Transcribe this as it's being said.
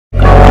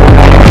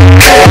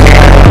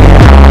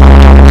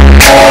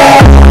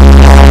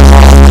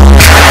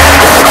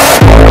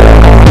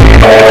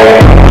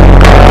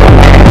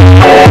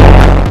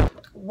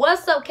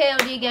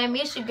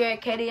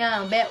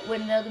TENYA back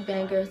with another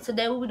banger.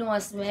 Today we doing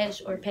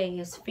Smash or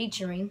Pass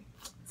featuring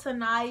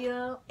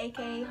TENYA,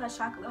 aka her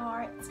chocolate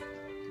heart.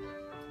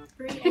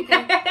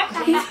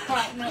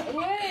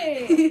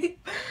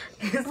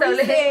 So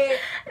let's get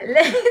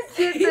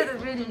to the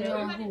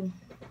video.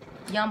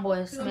 Young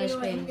boy Smash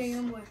Pass.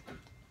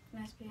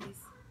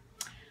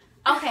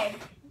 Okay.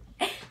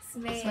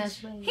 Smash. Pass.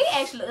 He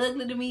actually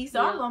ugly to me,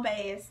 so I'm gonna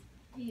pass.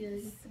 He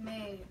is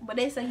smash. But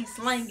they say he's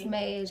slanging.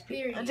 Smash.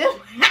 Period.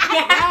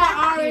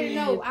 I already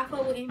know. I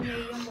fuck with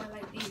NBA young boy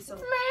like this. So.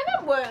 Man,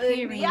 that boy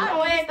ugly. Y'all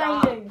know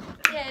everything.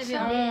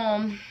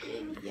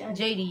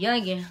 JD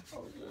Youngin.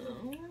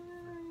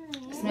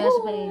 Smash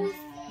Pass.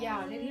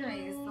 Y'all, that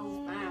young is so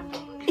fine, bro.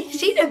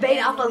 She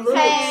debate off a little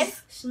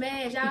Pass.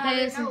 Smash. Y'all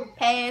Pass. know.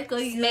 Pass, cause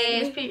he's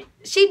ugly.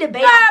 She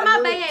debate off My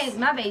a base.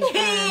 My base. He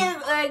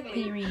is ugly.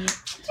 Period.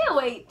 Just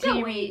wait. Just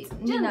wait. Period.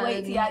 Just Not wait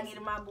ugly. till y'all get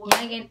to my boy.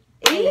 Youngin.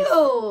 Ew.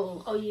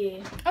 Oh,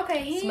 yeah.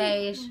 Okay, he.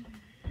 Smash.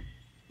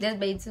 That's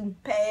babe too.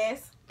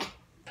 Pass.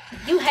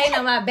 You hate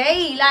on my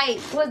babe. Like,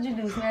 what'd you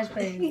do? Smash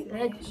Pass.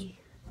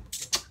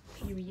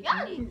 Period.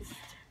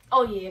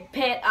 Oh yeah,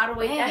 Pat all the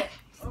way back.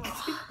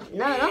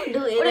 No, don't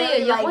do it. What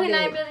is like what his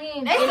that. name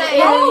again? They say,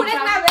 oh,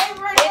 that's my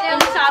favorite.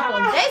 Chopper.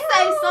 They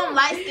say some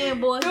light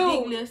skinned boys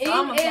big lips, so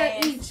I'm a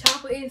pass.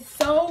 Chopper is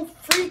so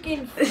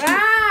freaking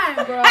fine,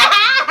 bro.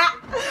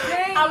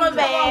 I'm a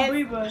pass.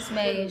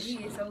 Smash. He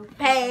is so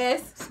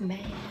Pass.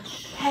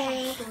 Smash.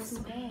 Pass.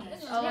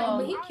 yeah,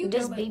 but he cute.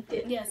 Just though, beat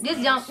it. Yes. This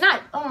young,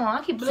 not,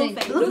 I keep saying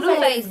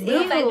Blueface. Blueface, Ew.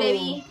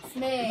 baby.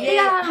 Smash.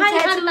 Yeah, how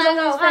you go?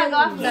 I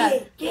forgot.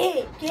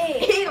 Yeah.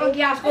 He gonna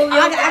get out for you. I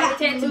got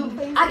tattoo.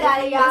 I got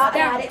it, y'all. I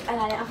got it.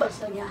 I'm about to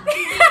show y'all.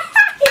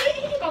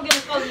 Gonna get a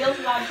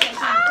scoliosis on the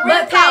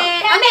But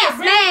Pass, I mean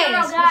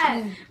Smash.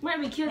 When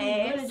we kill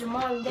Pass. him,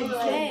 Jamal, they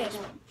Smash.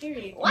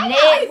 Period.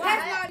 Next.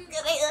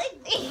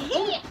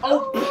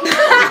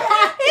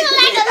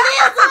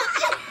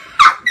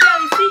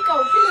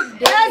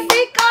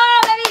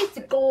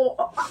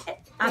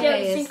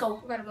 Telly Cinco.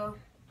 We gotta go.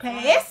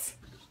 Pass.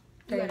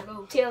 We gotta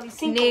go. Telly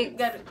Cinco. You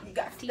got to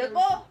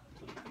go.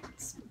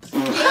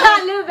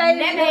 Little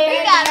baby.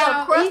 He got a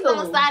crust on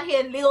the side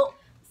here, lip.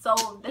 So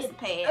that's a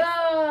pass.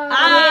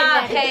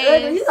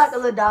 Pass. He's like a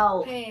little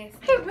dog. Pass. He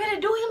really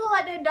do. He look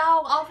like that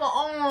dog off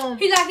of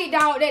He like that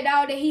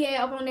dog that he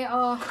had up on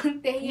that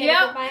that he Yep.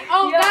 had up on.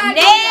 Oh Yep. God.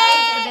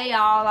 Next. They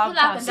all He off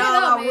like a top.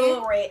 dog up, on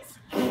man. Rugrats.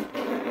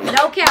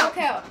 No count.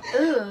 Okay.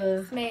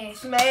 Ugh. Smash.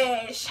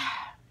 Smash.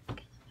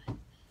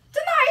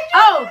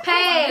 Oh,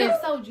 Pass.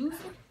 It's so juicy.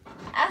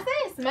 I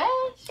said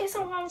smash. It's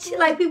so wrong. She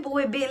like people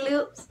with big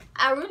lips.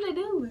 I really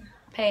do.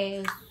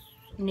 Pass.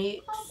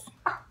 Next.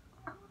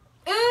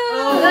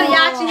 Look,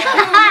 Yachi.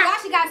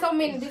 Yachi got so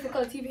many different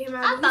color TV in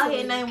my I thought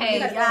his name was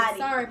Pass. Yachty.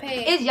 Sorry,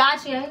 Pass. It's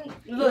Yachi, ain't it?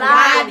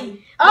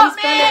 Lottie. Oh, He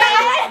spelled it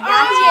like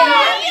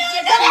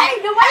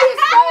The way you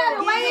spell,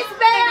 the way you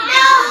spell.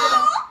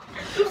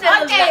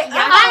 Okay, I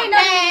ain't know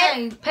his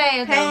name.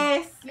 Pass.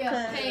 Pass. Yeah,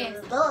 pass.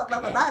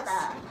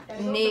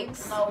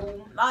 Next. No,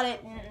 all that.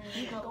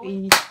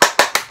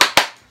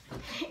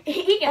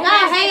 He can I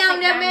hate on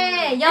that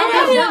man. Young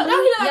Don't he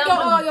dude.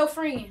 look like your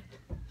friend?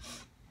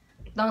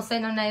 Don't say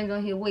no names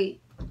on here.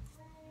 Wait.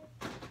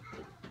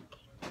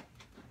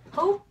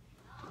 Who?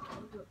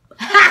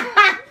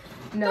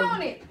 No.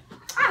 Don't it?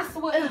 I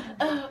swear.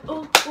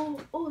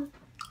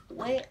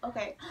 Wait,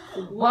 okay.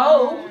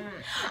 Whoa.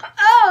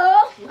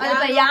 Oh.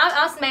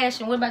 I'm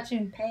smashing. What about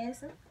you?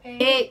 Passing.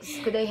 X,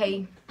 cause they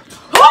hate.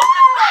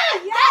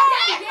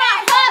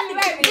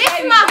 This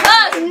is my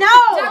husband. No.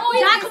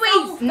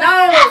 Jacquees. No.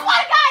 That's why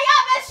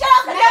y'all been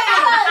shut up.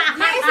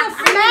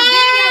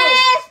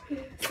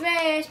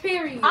 Smash,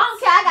 period. I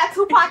don't care. I got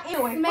Tupac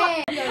anyway.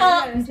 Smash.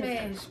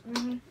 Smash.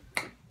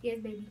 Yes,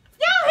 baby.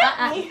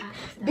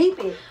 Beep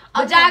it.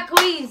 But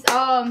Jacquees,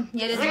 yeah,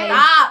 that's baby.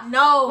 Stop.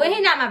 No. Well,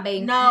 he not my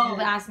baby. No.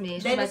 But I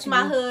smash. That is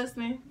my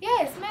husband.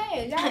 Yes,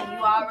 smash. You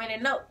already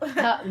know.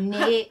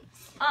 Next.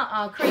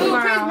 Chris Chris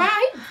Brown.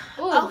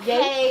 Brown.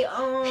 Okay.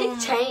 He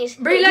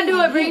changed. Bree, let's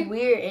do it, Bree. He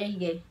weird and he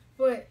gay.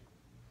 What?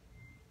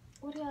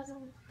 What y'all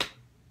doing?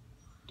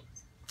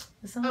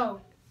 Oh.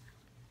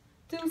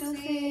 Deuces.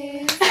 Well,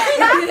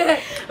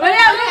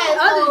 yeah,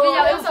 other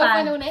video, it was so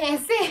funny fine. when they had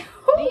said.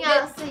 Then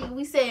y'all see,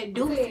 we said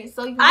deuces,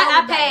 so you know I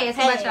we passed.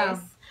 What about pass. y'all?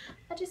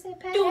 I just said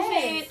pass.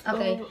 Deuces.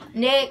 Okay.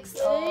 Next.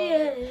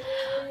 Okay.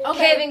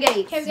 Kevin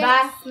Gates. Kevin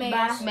Bye. Gates, smash.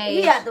 Bye. Smash.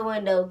 He out the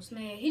window.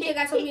 Man, he just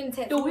got so many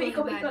tattoos. Dude, he on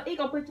gonna his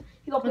body.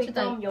 put your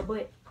thumb in your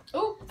butt.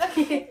 Ooh.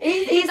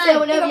 He said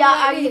whenever y'all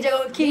argue, he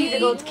just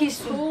gonna kiss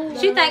you.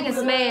 She thinking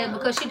smash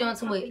because she doing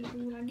too much.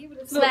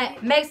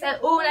 Smack. Makes that,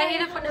 ooh, I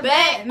hit it from the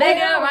back. Make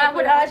it around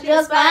with all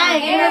just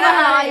fine. You never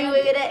how you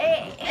with it.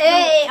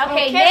 Hey,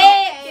 okay,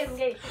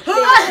 next.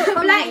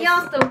 Black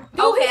youngster.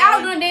 Dude, he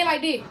out doing day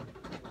like this.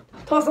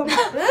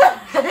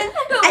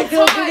 I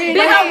feel good.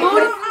 Big old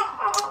booty.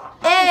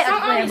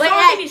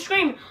 Saucy be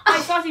screaming.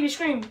 Like Saucy be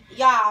screaming.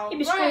 Y'all. He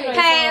be screaming.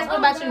 Pass. What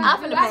about you?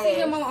 I'm finna I see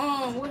him pass.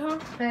 on with her.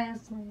 Pass.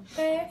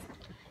 Pass.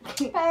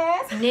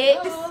 Pass.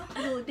 Next.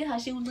 Dude, this how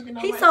she was looking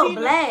on He's Martina. so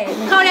black.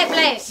 Kodak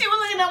Black. She was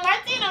looking on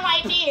Martina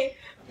right there.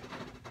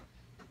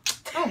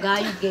 Oh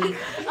God, you gay.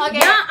 Okay.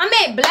 Yeah, I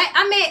meant black.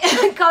 I meant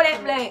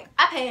Kodak Black.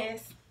 I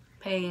pass.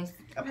 Pass.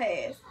 I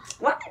pass.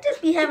 Why they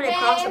just be having that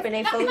cross up in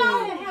their food?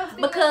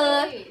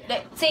 Because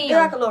that It's Team.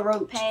 like a little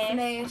roach. pass.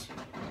 Smash.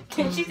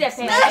 She said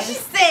No, pass. she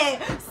said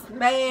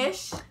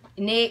smash.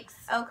 Next,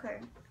 Okay.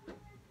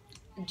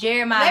 Let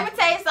Jeremiah. me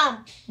tell you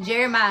something.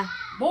 Jeremiah.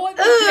 Boy,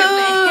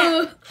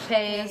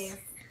 Pass.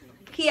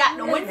 He out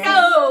the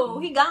window.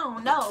 He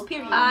gone. No.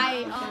 Period.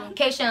 Alright,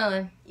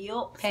 Kayshawn.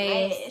 Yup.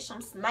 Pass. Smash.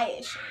 I'm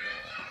smashing.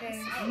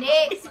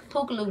 Next,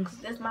 Pookaloo.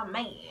 That's my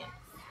man.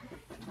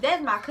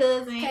 That's my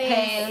cousin.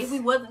 Pass. If we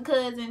wasn't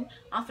cousin,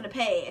 I'm finna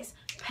pass.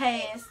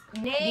 Pass.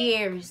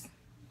 Darius.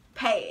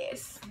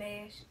 Pass.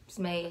 Smash.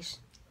 Smash.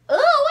 Ooh,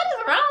 what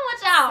is wrong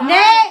with y'all?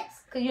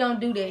 Next, cause you don't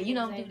do that. You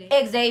don't do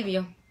that.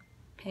 Xavier.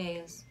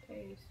 Pass.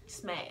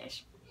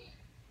 Smash.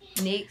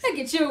 Next. Look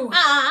at you.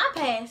 I'm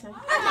passing.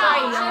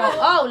 Trayon.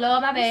 Oh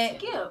Lord, my bad.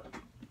 Skip.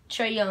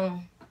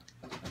 Trayon.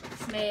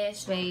 Smash.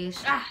 Smash.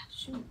 Ah,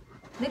 shoot.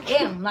 Look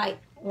at him. Like,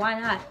 why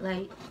not?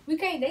 Like, They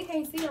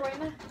can't see it right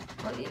now.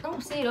 well, I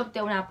don't see it up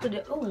there when I put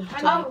it. Oh,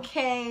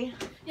 Okay.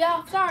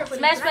 Yeah, sorry for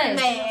Smash, this.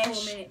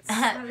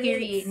 smash.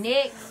 period.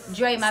 Next,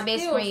 Dre, my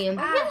best friend. He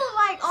look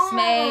like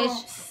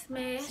Smash.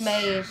 Smash.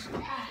 Smash.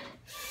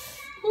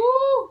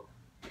 Woo.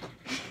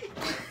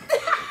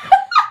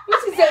 What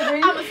you say,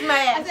 Bree? I'm a I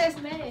smash. said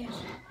smash.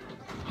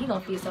 He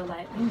gonna feel so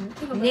like.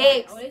 He gonna be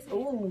Next. like,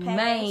 oh, Ooh, Pass.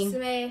 main.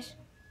 Smash.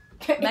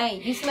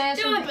 Main. You smash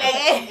him?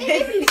 Smash.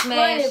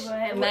 Smash.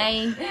 Funny, but-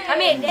 Main. I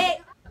mean,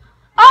 next.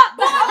 Oh!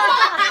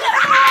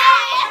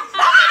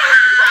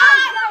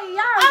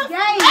 Y'all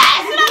gay.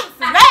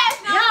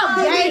 Y'all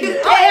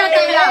gay. Oh,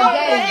 y'all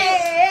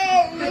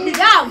gay.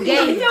 Y'all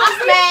gay. I'm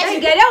smashing.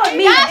 Gay. That was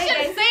me. Y'all should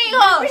have seen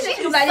her. She's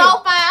so fine. I'm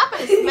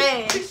finna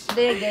smash.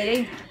 They're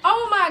gay.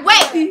 Oh my god.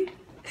 Wait.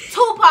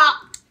 Tupac.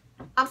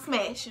 I'm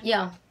smashing.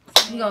 Yeah.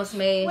 You gonna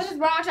smash. What is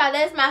wrong with y'all?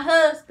 That's my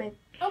husband.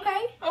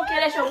 Okay. Okay,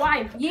 that's your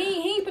wife.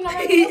 He ain't put no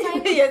right.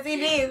 Yes, it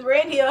is.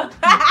 Right here.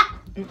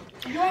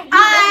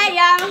 Alright,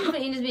 y'all. I'm gonna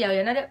end this video.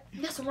 Y'all know that?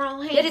 That's the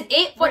wrong hand. That is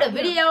it for the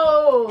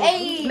video.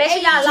 Hey, make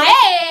sure hey, y'all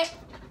like.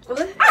 Who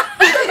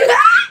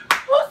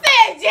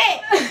said Jet?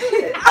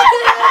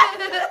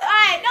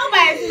 Alright,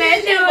 nobody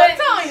smashed him but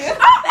Tonya.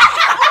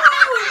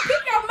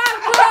 Keep your mouth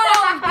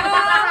closed, I'm cutting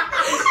that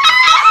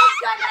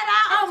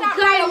out.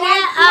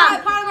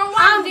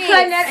 I'm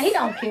cutting that. He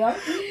don't care.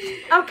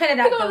 I'm cutting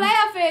that You out. gonna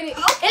laugh at it.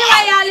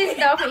 Anyway, y'all listen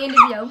though for end the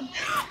video.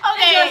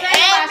 Okay,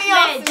 add me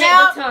on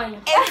Snap.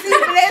 And see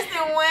less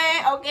than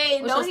one. Okay,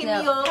 What's don't your hit me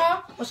Snap? up.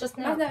 What's your That's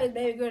snap? not his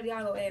baby girl.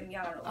 Y'all go add me.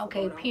 Y'all don't know.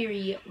 Okay,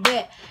 period.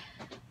 But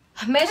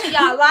make sure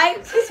y'all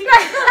like,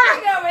 subscribe.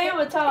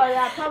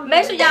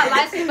 Make sure y'all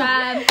like,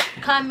 subscribe,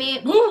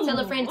 comment, tell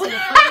a friend, tell a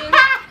friend.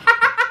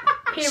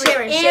 Period.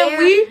 Share and And share.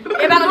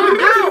 everybody gonna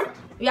do.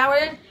 Y'all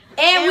ready?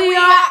 And we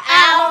are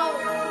out.